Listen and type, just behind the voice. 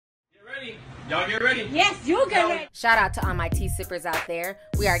Y'all get ready. Yes, you get ready. Shout out to all my tea sippers out there.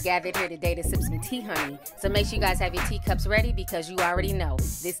 We are gathered here today to sip some tea, honey. So make sure you guys have your teacups ready because you already know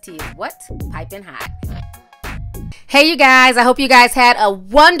this tea is what? Piping hot. Hey you guys, I hope you guys had a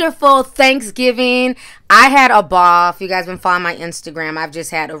wonderful Thanksgiving. I had a ball. If you guys been following my Instagram, I've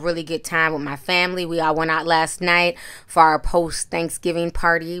just had a really good time with my family. We all went out last night for our post-Thanksgiving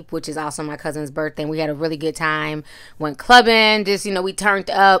party, which is also my cousin's birthday. We had a really good time. Went clubbing, just, we turned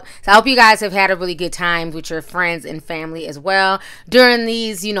up. So I hope you guys have had a really good time with your friends and family as well during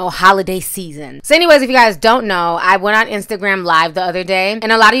these, holiday seasons. So anyways, if you guys don't know, I went on Instagram Live the other day,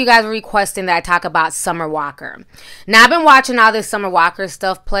 and a lot of you guys were requesting that I talk about Summer Walker. Now, I've been watching all this Summer Walker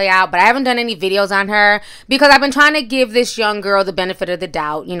stuff play out, but I haven't done any videos on her because I've been trying to give this young girl the benefit of the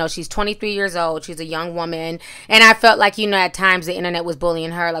doubt. She's 23 years old. She's a young woman. And I felt like, at times the internet was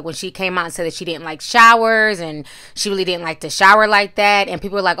bullying her. Like when she came out and said that she didn't like showers and she really didn't like to shower like that. And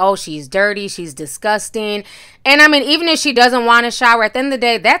people were like, oh, she's dirty. She's disgusting. And I mean, even if she doesn't want to shower, at the end of the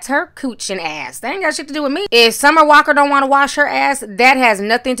day, that's her cooch and ass. That ain't got shit to do with me. If Summer Walker don't want to wash her ass, that has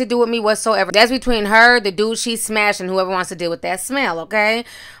nothing to do with me whatsoever. That's between her, the dude she smashed, and whoever wants to deal with that smell, okay?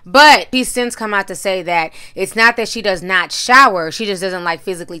 But she's since come out to say that it's not that she does not shower. She just doesn't like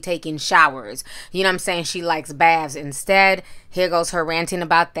physically taking showers. You know what I'm saying? She likes baths instead. Here goes her ranting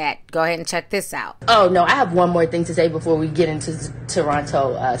about that. Go ahead and check this out. Oh, no, I have one more thing to say before we get into the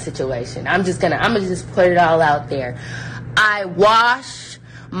Toronto situation. I'm gonna just put it all out there. I wash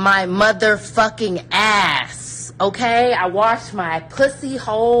my motherfucking ass, okay? I wash my pussy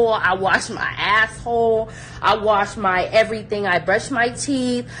hole. I wash my asshole. I wash my everything. I brush my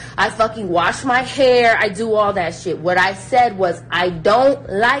teeth. I fucking wash my hair. I do all that shit. What I said was I don't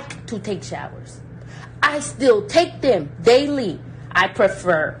like to take showers. I still take them daily. I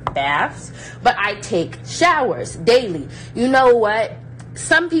prefer baths, but I take showers daily. You know what?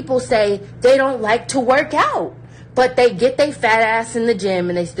 Some people say they don't like to work out, but they get their fat ass in the gym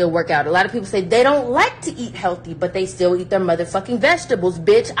and they still work out. A lot of people say they don't like to eat healthy, but they still eat their motherfucking vegetables,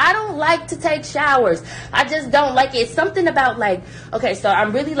 bitch. I don't like to take showers. I just don't like it. It's something about okay, so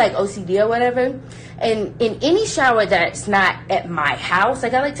I'm really OCD or whatever. And in any shower that's not at my house, I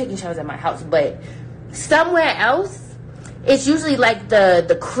like taking showers at my house, but somewhere else, it's usually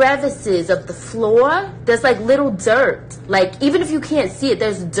the crevices of the floor. There's little dirt. Even if you can't see it,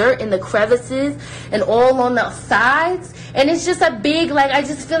 there's dirt in the crevices and all on the sides. And it's just a big, I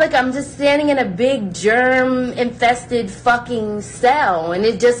just feel like I'm just standing in a big germ-infested fucking cell. And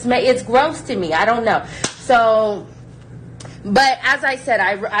it's gross to me. I don't know. So, but as I said,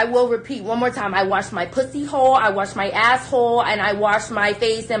 I will repeat one more time. I wash my pussy hole, I wash my asshole, and I wash my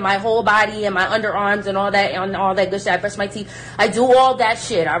face and my whole body and my underarms and all that good shit. I brush my teeth. I do all that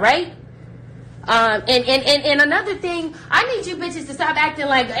shit, all right? And another thing, I need you bitches to stop acting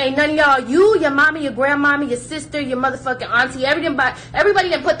like ain't none of y'all, your mama, your grandmama, your sister, your motherfucking auntie, everybody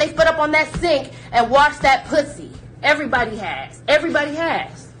that put their foot up on that sink and wash that pussy. Everybody has. Everybody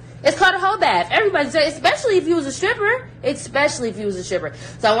has. It's called a hoe bath. Everybody says, especially if you was a stripper. Especially if you was a stripper.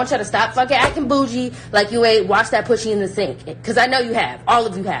 So I want y'all to stop fucking acting bougie like you ain't washed that pussy in the sink. Because I know you have. All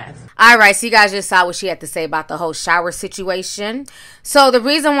of you have. Alright, so you guys just saw what she had to say about the whole shower situation. So the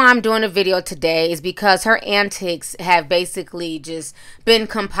reason why I'm doing a video today is because her antics have basically just been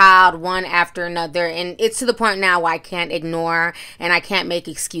compiled one after another. And it's to the point now where I can't ignore and I can't make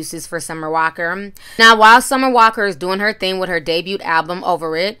excuses for Summer Walker. Now, while Summer Walker is doing her thing with her debut album,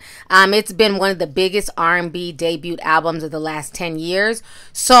 Over It, it's been one of the biggest R&B debut albums of the last 10 years.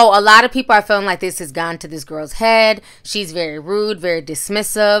 So a lot of people are feeling like this has gone to this girl's head. She's very rude, very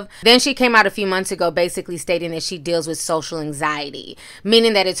dismissive. Then she came out a few months ago basically stating that she deals with social anxiety,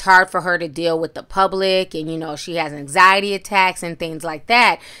 meaning that it's hard for her to deal with the public and, she has anxiety attacks and things like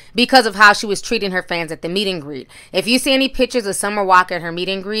that because of how she was treating her fans at the meet and greet. If you see any pictures of Summer Walker at her meet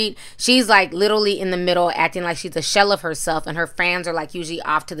and greet, she's literally in the middle acting like she's a shell of herself and her fans are usually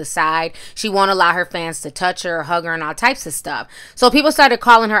off to the side. She won't allow her fans to touch her or hug her and all types of stuff. So people started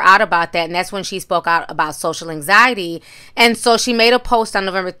calling her out about that, and that's when she spoke out about social anxiety. And so she made a post on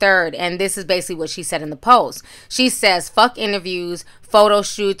November 3rd, and this is basically what she said in the post. She says, fuck interviews, photo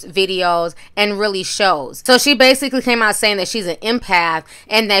shoots, videos, and really shows. So she basically came out saying that she's an empath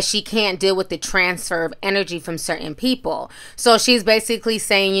and that she can't deal with the transfer of energy from certain people. So she's basically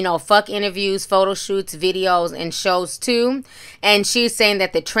saying, fuck interviews, photo shoots, videos, and shows too. And she's saying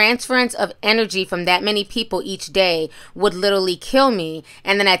that the transference of energy from that many people each day would literally kill me.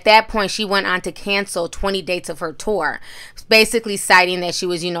 And then at that point, she went on to cancel 20 dates of her tour, basically citing that she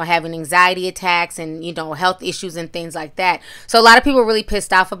was, having anxiety attacks and, health issues and things like that. So a lot of people were really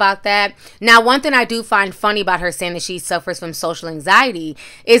pissed off about that. Now, one thing I do find funny about her saying that she suffers from social anxiety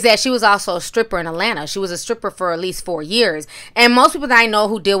is that she was also a stripper in Atlanta. She was a stripper for at least 4 years. And most people that I know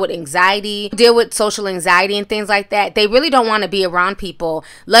who deal with anxiety, deal with social anxiety and things like that, they really don't want to be around people,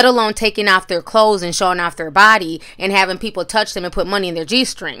 let alone taking off their clothes and showing off their body and having people touch them and put money in their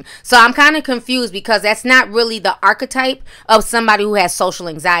G-string. So I'm kind of confused because that's not really the archetype of somebody who has social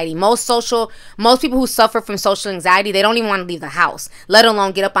anxiety. Most people who suffer from social anxiety, they don't even want to leave the house, let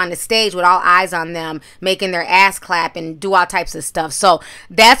alone get up on the stage with all eyes on them, making their ass clap and do all types of stuff. So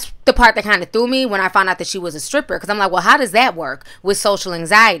that's the part that kind of threw me when I found out that she was a stripper, because I'm like, well, how does that work with social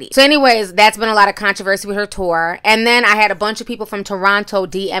anxiety? So anyways, that's been a lot of controversy with her tour. And then I had a bunch of people from Toronto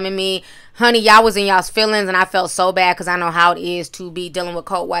DMing me, honey, y'all was in y'all's feelings, and I felt so bad because I know how it is to be dealing with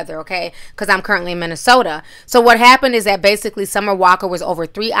cold weather, okay? Because I'm currently in Minnesota. So what happened is that basically Summer Walker was over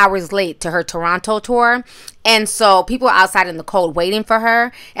 3 hours late to her Toronto tour. And so people were outside in the cold waiting for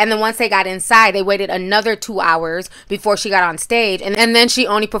her. And then once they got inside, they waited another 2 hours before she got on stage. And then she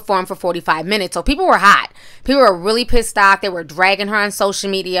only performed for 45 minutes. So people were hot. People were really pissed off. They were dragging her on social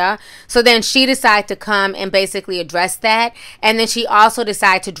media. So then she decided to come and basically address that. And then she also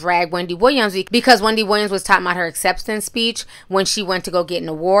decided to drag Wendy Williams because Wendy Williams was talking about her acceptance speech when she went to go get an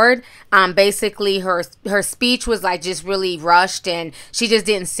award. Basically, her speech was like just really rushed, and she just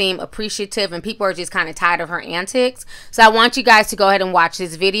didn't seem appreciative, and people are just kind of tired of her antics. So I want you guys to go ahead and watch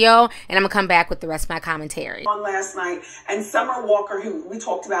this video, and I'm gonna come back with the rest of my commentary. On last night, and Summer Walker, who we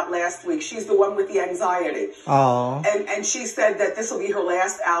talked about last week, she's the one with the anxiety. Oh. And she said that this will be her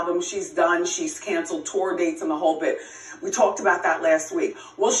last album. She's done. She's canceled tour dates and the whole bit. We talked about that last week.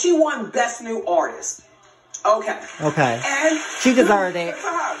 Well, she won Best New Artist. Okay. Okay. And she deserved it.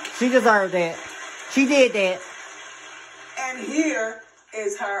 She deserved it. She did that. And here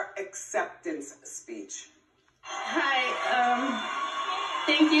is her acceptance speech. Hi,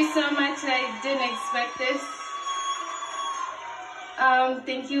 thank you so much. I didn't expect this.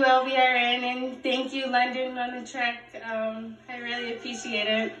 Thank you, LVRN, and thank you, London, on the track. I really appreciate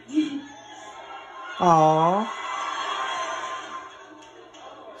it. Aww.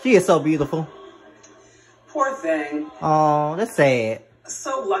 She is so beautiful. Poor thing. Oh, that's sad.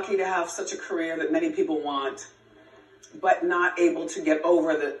 So lucky to have such a career that many people want, but not able to get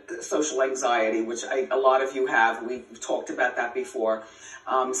over the social anxiety, which a lot of you have. We've talked about that before.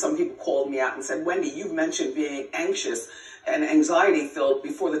 Some people called me out and said, Wendy, you've mentioned being anxious and anxiety-filled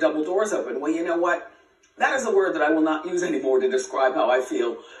before the double doors open. Well, you know what? That is a word that I will not use anymore to describe how I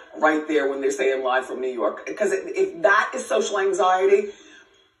feel right there when they're saying live from New York. Because if that is social anxiety,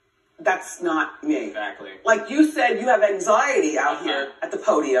 that's not me. Exactly. Like you said, you have anxiety out here at the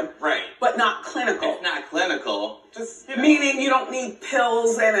podium. Right. But not clinical. It's not clinical. Just, meaning you don't need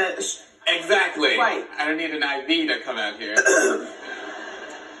pills and a... Exactly. Right. I don't need an IV to come out here.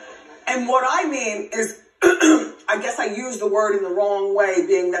 And what I mean is, I guess I used the word in the wrong way,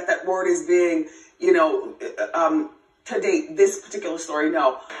 being that word is being, to date, this particular story,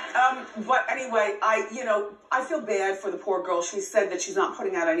 no. But anyway, I feel bad for the poor girl. She said that she's not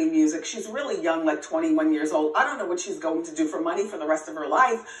putting out any music. She's really young, like 21 years old. I don't know what she's going to do for money for the rest of her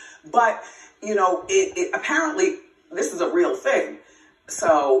life. But, apparently this is a real thing.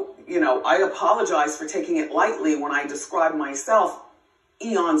 So, I apologize for taking it lightly when I described myself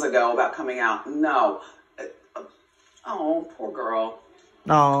eons ago about coming out. No. Oh, poor girl.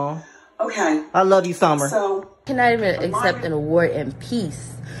 Oh. Okay. I love you, Summer. So, cannot even accept an award in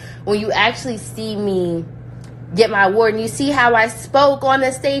peace. When you actually see me get my award and you see how I spoke on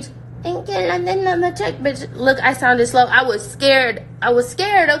the stage, and on the check, bitch, look, I sounded slow. I was scared,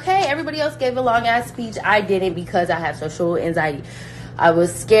 okay? Everybody else gave a long-ass speech. I didn't because I have social anxiety. I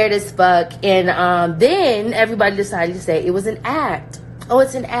was scared as fuck. And then everybody decided to say it was an act. Oh,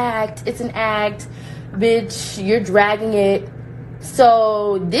 it's an act. It's an act. Bitch, you're dragging it.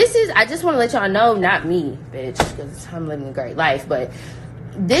 So this is, I just want to let y'all know, not me, bitch, because I'm living a great life, but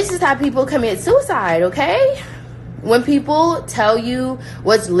this is how people commit suicide, okay? When people tell you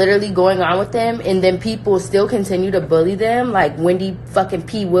what's literally going on with them, and then people still continue to bully them, like Wendy fucking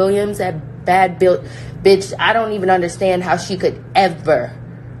P. Williams, that bad built bitch. I don't even understand how she could ever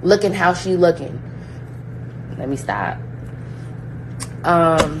looking how she looking. Let me stop.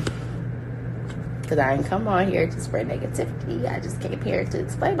 Because I ain't come on here to spread negativity. I just came here to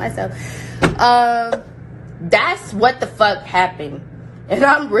explain myself. That's what the fuck happened. And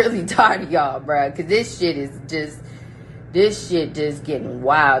I'm really tired of y'all, bruh. Because this shit is just... This shit just getting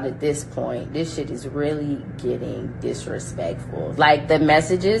wild at this point. This shit is really getting disrespectful. Like, the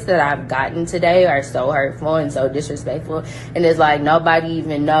messages that I've gotten today are so hurtful and so disrespectful. And it's like nobody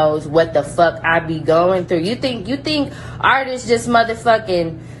even knows what the fuck I be going through. You think artists just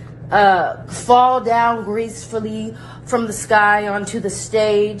motherfucking fall down gracefully from the sky onto the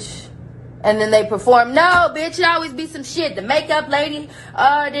stage and then they perform? No, bitch, it always be some shit. The makeup lady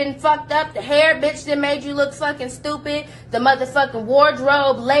didn't fucked up. The hair bitch that made you look fucking stupid. The motherfucking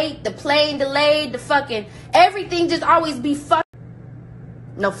wardrobe late. The plane delayed. The fucking everything just always be fuck.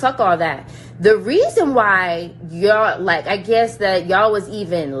 No, fuck all that. The reason why y'all, like, I guess that y'all was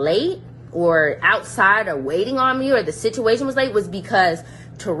even late or outside or waiting on me or the situation was late was because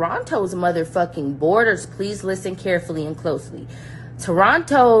Toronto's motherfucking borders, please listen carefully and closely.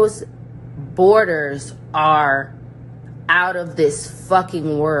 Toronto's borders are out of this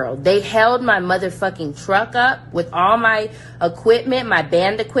fucking world. They held my motherfucking truck up with all my equipment, my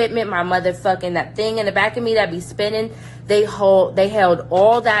band equipment, my motherfucking, that thing in the back of me that be spinning. They held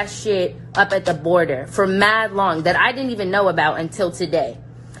all that shit up at the border for mad long that I didn't even know about until today.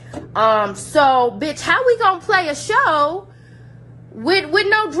 So bitch, how we gonna play a show with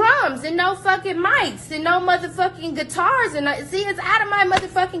no drums and no fucking mics and no motherfucking guitars? And see, it's out of my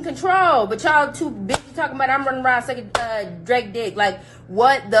motherfucking control. But y'all too busy talking about I'm running around sucking Drake dick. Like,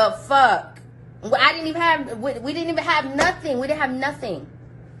 what the fuck? I didn't even have. We didn't even have nothing. We didn't have nothing.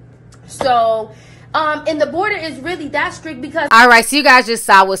 So, and the border is really that strict because. All right, so you guys just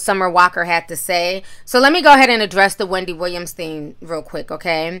saw what Summer Walker had to say. So let me go ahead and address the Wendy Williams thing real quick,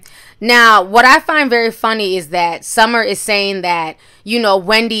 okay? Now, what I find very funny is that Summer is saying that, you know,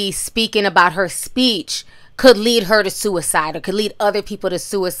 Wendy speaking about her speech could lead her to suicide or could lead other people to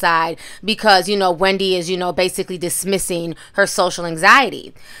suicide because, you know, Wendy is, you know, basically dismissing her social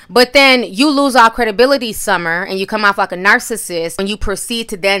anxiety. But then you lose all credibility, Summer, and you come off like a narcissist when you proceed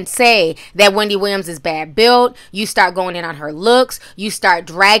to then say that Wendy Williams is bad built. You start going in on her looks. You start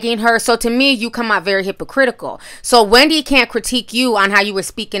dragging her. So to me, you come out very hypocritical. So Wendy can't critique you on how you were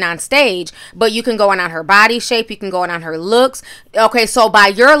speaking on stage, but you can go in on her body shape. You can go in on her looks. Okay, so by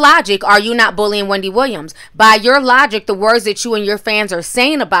your logic, are you not bullying Wendy Williams? By your logic, the words that you and your fans are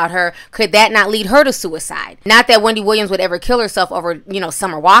saying about her, could that not lead her to suicide? Not that Wendy Williams would ever kill herself over, you know,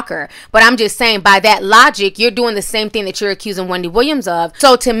 Summer Walker, but I'm just saying by that logic, you're doing the same thing that you're accusing Wendy Williams of.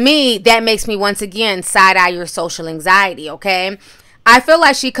 So to me, that makes me once again side-eye your social anxiety, okay? I feel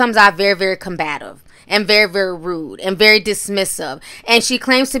like she comes out very, very combative and very, very rude and very dismissive. And she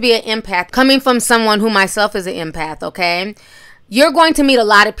claims to be an empath, coming from someone who myself is an empath, okay? You're going to meet a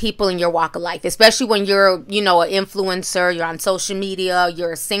lot of people in your walk of life, especially when you're, you know, an influencer, you're on social media,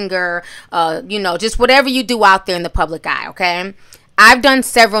 you're a singer, you know, just whatever you do out there in the public eye, okay? I've done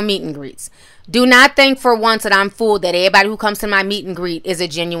several meet and greets. Do not think for once that I'm fooled that everybody who comes to my meet and greet is a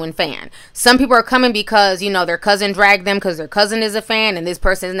genuine fan. Some people are coming because, you know, their cousin dragged them because their cousin is a fan and this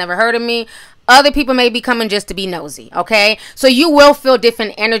person has never heard of me. Other people may be coming just to be nosy, okay? So you will feel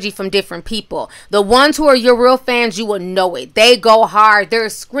different energy from different people. The ones who are your real fans, you will know it. They go hard. They're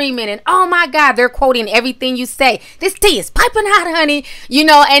screaming and, oh my God, they're quoting everything you say. This tea is piping hot, honey. You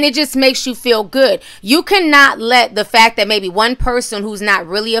know, and it just makes you feel good. You cannot let the fact that maybe one person who's not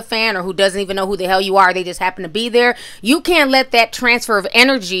really a fan or who doesn't even know who the hell you are, they just happen to be there. You can't let that transfer of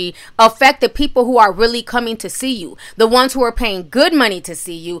energy affect the people who are really coming to see you. The ones who are paying good money to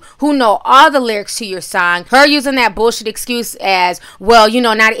see you, who know all the lyrics to your song. Her using that bullshit excuse as, well, you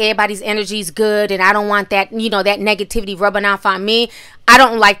know, not everybody's energy is good and I don't want that, you know, that negativity rubbing off on me. I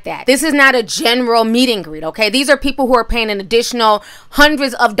don't like that. This is not a general meet and greet, okay? These are people who are paying an additional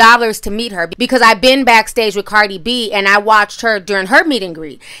hundreds of dollars to meet her, because I've been backstage with Cardi B and I watched her during her meet and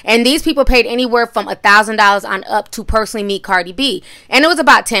greet. And these people paid anywhere from $1,000 on up to personally meet Cardi B. And it was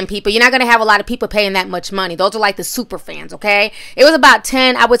about 10 people. You're not going to have a lot of people paying that much money. Those are like the super fans, okay? It was about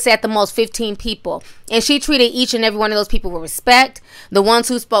 10, I would say at the most 15 people. And she treated each and every one of those people with respect. The ones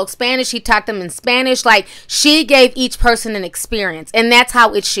who spoke Spanish, she taught them in Spanish. Like, she gave each person an experience. And that's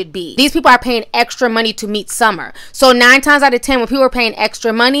how it should be. These people are paying extra money to meet Summer. So 9 times out of 10, when people are paying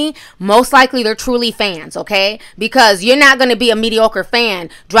extra money, most likely they're truly fans, okay? Because you're not going to be a mediocre fan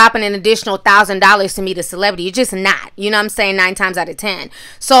dropping an additional $1,000 to meet a celebrity. You're just not. You know what I'm saying? 9 times out of 10.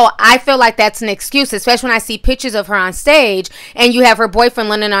 So I feel like that's an excuse, especially when I see pictures of her on stage and you have her boyfriend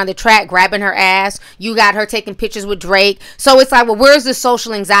London on the track grabbing her ass. You got her taking pictures with Drake. So it's like, well, where's the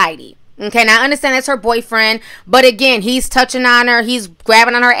social anxiety? Okay, now I understand that's her boyfriend, but again, he's touching on her, he's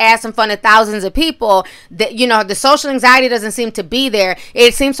grabbing on her ass in front of thousands of people. That, you know, the social anxiety doesn't seem to be there.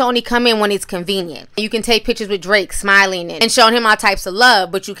 It seems to only come in when it's convenient. You can take pictures with Drake smiling and showing him all types of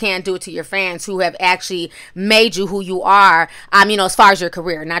love, but you can't do it to your fans who have actually made you who you are. You know, as far as your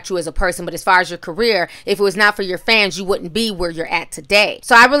career, not you as a person, but as far as your career, if it was not for your fans, you wouldn't be where you're at today.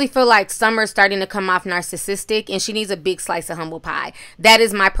 So I really feel like Summer's starting to come off narcissistic, and she needs a big slice of humble pie. That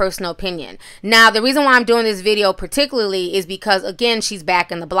is my personal opinion. Now, the reason why I'm doing this video particularly is because, again, she's back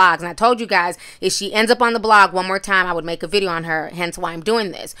in the blogs. And I told you guys, if she ends up on the blog one more time, I would make a video on her, hence why I'm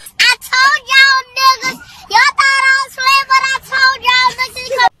doing this. I told y'all niggas, y'all thought I was swearing, but I told y'all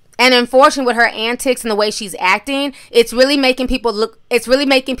niggas. And unfortunately, with her antics and the way she's acting, it's really making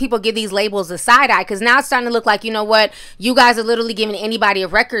people give these labels a side eye, because now it's starting to look like, you know what, you guys are literally giving anybody a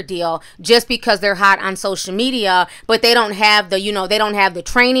record deal just because they're hot on social media, but they don't have the, you know, they don't have the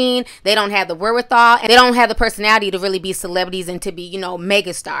training, they don't have the wherewithal, and they don't have the personality to really be celebrities and to be, you know,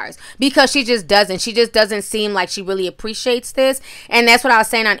 mega stars, because she just doesn't seem like she really appreciates this. And that's what I was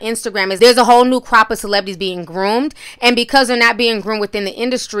saying on Instagram, is there's a whole new crop of celebrities being groomed, and because they're not being groomed within the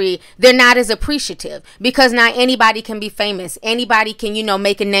industry, they're not as appreciative, because now anybody can be famous, anybody can, you know,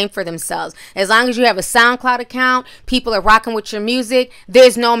 make a name for themselves. As long as you have a SoundCloud account, people are rocking with your music,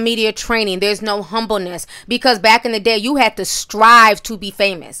 there's no media training, there's no humbleness, because back in the day you had to strive to be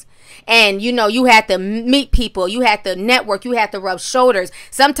famous. And, you know, you had to meet people, you had to network, you had to rub shoulders.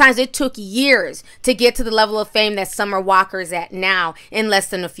 Sometimes it took years to get to the level of fame that Summer Walker's at now in less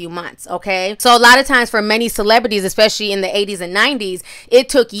than a few months, okay? So a lot of times for many celebrities, especially in the 80s and 90s, it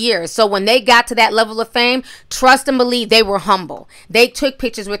took years. So when they got to that level of fame, trust and believe they were humble. They took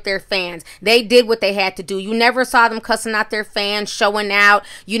pictures with their fans. They did what they had to do. You never saw them cussing out their fans, showing out,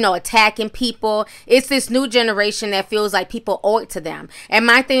 you know, attacking people. It's this new generation that feels like people owe it to them. And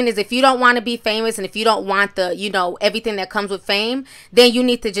my thing is, if you don't want to be famous and if you don't want the, you know, everything that comes with fame, then you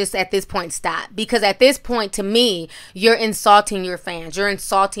need to just at this point stop. Because at this point, to me, you're insulting your fans, you're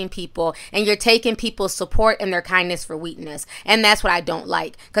insulting people, and you're taking people's support and their kindness for weakness. And that's what I don't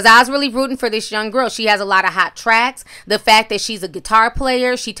like. Because I was really rooting for this young girl. She has a lot of hot tracks. The fact that she's a guitar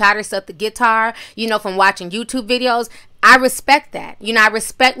player, she taught herself the guitar, you know, from watching YouTube videos. I respect that. You know, I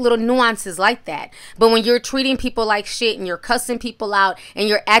respect little nuances like that. But when you're treating people like shit and you're cussing people out and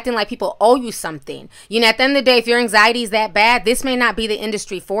you're acting like people owe you something, you know, at the end of the day, if your anxiety is that bad, this may not be the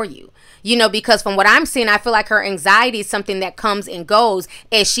industry for you. You know, because from what I'm seeing, I feel like her anxiety is something that comes and goes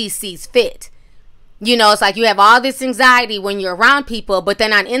as she sees fit. You know, it's like you have all this anxiety when you're around people, but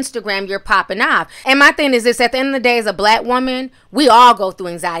then on Instagram, you're popping off. And my thing is this, at the end of the day, as a black woman, we all go through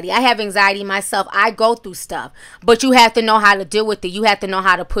anxiety. I have anxiety myself. I go through stuff. But you have to know how to deal with it. You have to know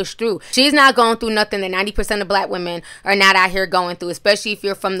how to push through. She's not going through nothing that 90% of black women are not out here going through, especially if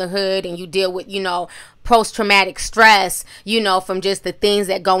you're from the hood and you deal with, you know, post-traumatic stress, you know, from just the things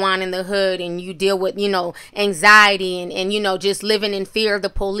that go on in the hood, and you deal with, you know, anxiety and you know, just living in fear of the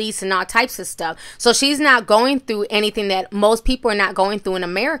police and all types of stuff. So she's not going through anything that most people are not going through in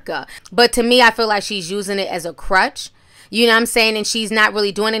America. But to me, I feel like she's using it as a crutch. You know what I'm saying? And she's not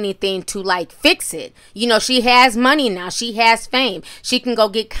really doing anything to like fix it. You know, she has money now. She has fame. She can go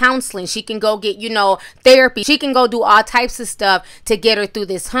get counseling. She can go get, you know, therapy. She can go do all types of stuff to get her through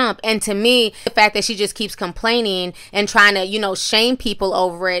this hump. And to me, the fact that she just keeps complaining and trying to, you know, shame people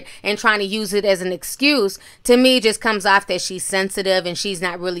over it and trying to use it as an excuse, to me just comes off that she's sensitive and she's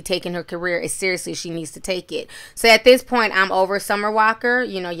not really taking her career as seriously as she needs to take it. So at this point, I'm over Summer Walker.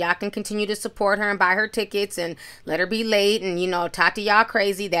 You know, y'all can continue to support her and buy her tickets and let her be late and, you know, talk to y'all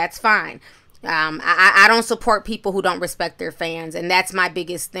crazy. That's fine. I don't support people who don't respect their fans, and that's my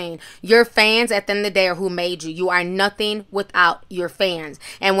biggest thing. Your fans at the end of the day are who made you. You are nothing without your fans.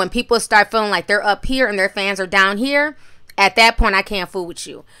 And when people start feeling like they're up here and their fans are down here, at that point I can't fool with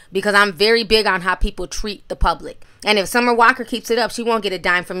you, because I'm very big on how people treat the public. And if Summer Walker keeps it up, she won't get a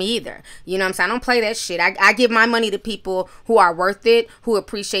dime from me either. You know what I'm saying? I don't play that shit. I give my money to people who are worth it, who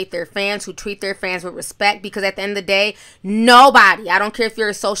appreciate their fans, who treat their fans with respect. Because at the end of the day, nobody, I don't care if you're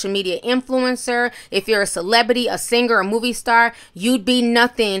a social media influencer, if you're a celebrity, a singer, a movie star, you'd be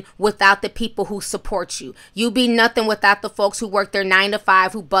nothing without the people who support you. You'd be nothing without the folks who work their 9 to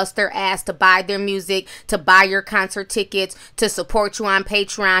 5, who bust their ass to buy their music, to buy your concert tickets, to support you on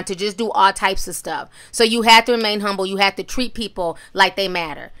Patreon, to just do all types of stuff. So you have to remain humble humble. You have to treat people like they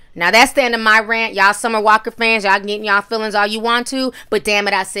matter. Now that's the end of my rant. Y'all Summer Walker fans, y'all can get in y'all feelings all you want to, but damn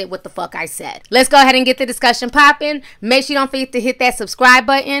it, I said what the fuck I said. Let's go ahead and get the discussion popping. Make sure you don't forget to hit that subscribe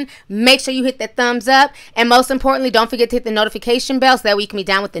button. Make sure you hit that thumbs up. And most importantly, don't forget to hit the notification bell so that way you can be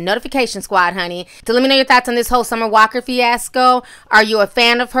down with the notification squad, honey. So let me know your thoughts on this whole Summer Walker fiasco. Are you a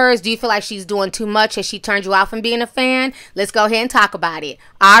fan of hers? Do you feel like she's doing too much? Has she turned you out from being a fan? Let's go ahead and talk about it.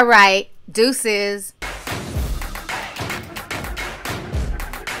 All right. Deuces.